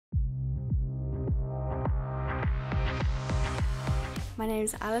My name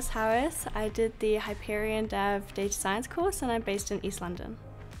is Alice Howis. I did the HyperionDev Data Science course and I'm based in East London.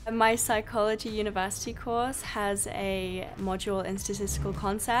 My psychology university course has a module in statistical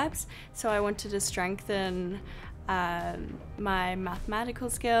concepts, so I wanted to strengthen my mathematical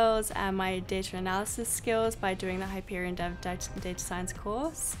skills and my data analysis skills by doing the HyperionDev Data Science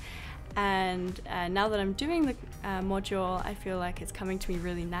course. And now that I'm doing the module, I feel like it's coming to me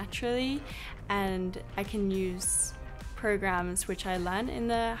really naturally, and I can use programs which I learned in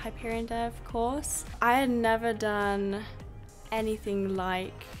the HyperionDev course. I had never done anything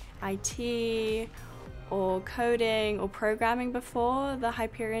like IT or coding or programming before the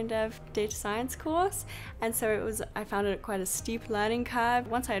HyperionDev Data Science course, and so I found it quite a steep learning curve.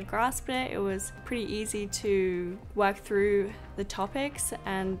 Once I had grasped it, it was pretty easy to work through the topics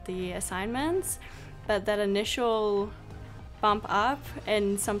and the assignments, but that initial bump up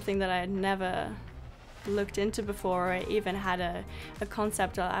in something that I had never looked into before, or even had a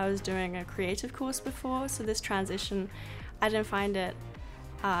concept. I was doing a creative course before, so this transition, I didn't find it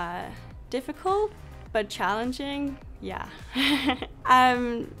difficult, but challenging, yeah.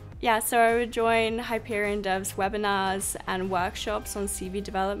 So I would join HyperionDev's webinars and workshops on CV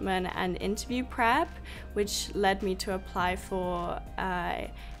development and interview prep, which led me to apply for a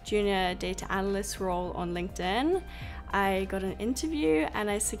junior data analyst role on LinkedIn. I got an interview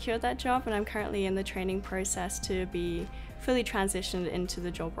and I secured that job, and I'm currently in the training process to be fully transitioned into the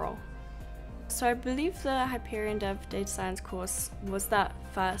job role. So I believe the HyperionDev Data Science course was that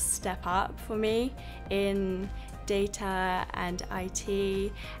first step up for me in data and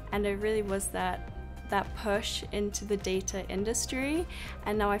IT, and it really was that push into the data industry,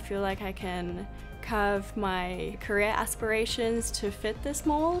 and now I feel like I can curve my career aspirations to fit this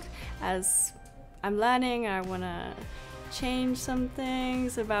mold. As I'm learning, I want to change some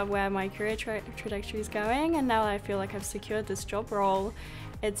things about where my career trajectory is going, and now that I feel like I've secured this job role,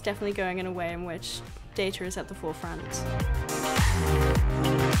 it's definitely going in a way in which data is at the forefront.